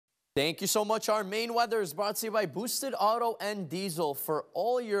Thank you so much. Our main weather is brought to you by Boosted Auto and Diesel. For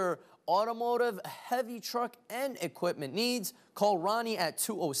all your automotive, heavy truck, and equipment needs, call Ronnie at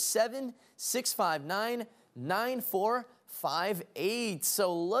 207-659-9458.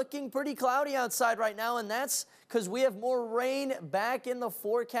 So looking pretty cloudy outside right now, and that's because we have more rain back in the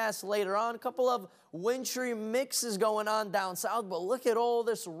forecast later on. A couple of wintry mixes going on down south, but look at all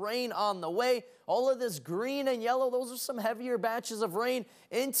this rain on the way. All of this green and yellow, those are some heavier batches of rain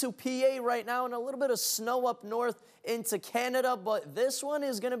into PA right now, and a little bit of snow up north into Canada, but this one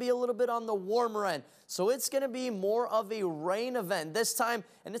is going to be a little bit on the warmer end. So it's going to be more of a rain event this time,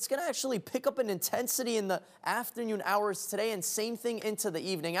 and it's going to actually pick up in intensity in the afternoon hours today, and same thing into the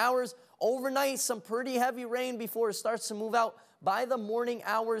evening hours. Overnight, some pretty heavy rain before it starts to move out by the morning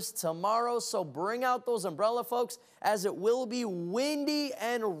hours tomorrow. So bring out those umbrella, folks, as it will be windy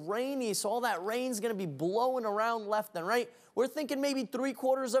and rainy. So all that rain's going to be blowing around left and right. We're thinking maybe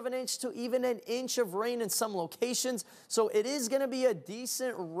 3/4 of an inch to even an inch of rain in some locations. So it is going to be a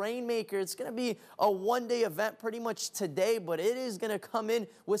decent rainmaker. It's going to be a one-day event pretty much today, but it is going to come in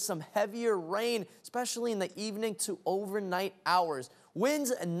with some heavier rain, especially in the evening to overnight hours.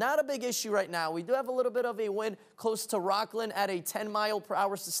 Winds, not a big issue right now. We do have a little bit of a wind close to Rockland at a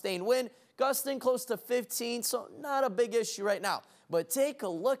 10-mile-per-hour sustained wind, gusting close to 15, so not a big issue right now. But take a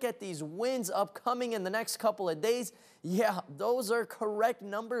look at these winds upcoming in the next couple of days. Yeah, those are correct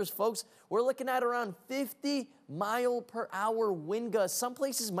numbers, folks. We're looking at around 50-mile-per-hour wind gusts. Some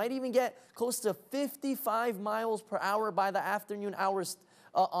places might even get close to 55 miles per hour by the afternoon hours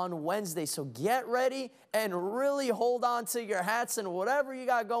on Wednesday. So get ready and really hold on to your hats and whatever you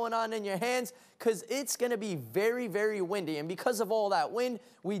got going on in your hands, because it's going to be very, very windy. And because of all that wind,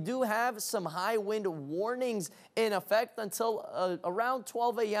 we do have some high wind warnings in effect until around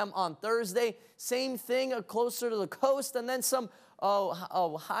 12 a.m. on Thursday. Same thing closer to the coast, and then some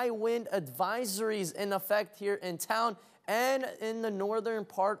high wind advisories in effect here in town and in the northern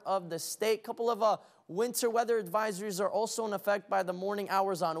part of the state. Couple of winter weather advisories are also in effect by the morning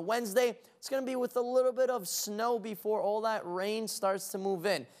hours on Wednesday. It's going to be with a little bit of snow before all that rain starts to move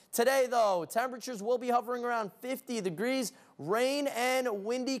in. Today, though, temperatures will be hovering around 50 degrees. Rain and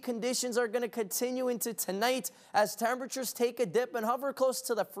windy conditions are going to continue into tonight as temperatures take a dip and hover close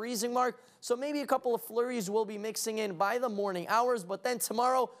to the freezing mark. So maybe a couple of flurries will be mixing in by the morning hours. But then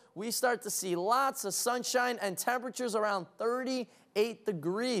tomorrow, we start to see lots of sunshine and temperatures around 38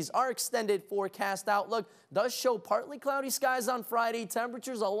 degrees. Our extended forecast outlook does show partly cloudy skies on Friday.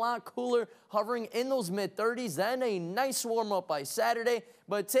 Temperatures a lot cooler, hovering in those mid-30s. Then a nice warm-up by Saturday.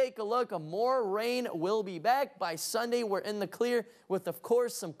 But take a look, more rain will be back. By Sunday, we're in the clear with, of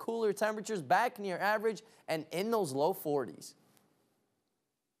course, some cooler temperatures back near average and in those low 40s.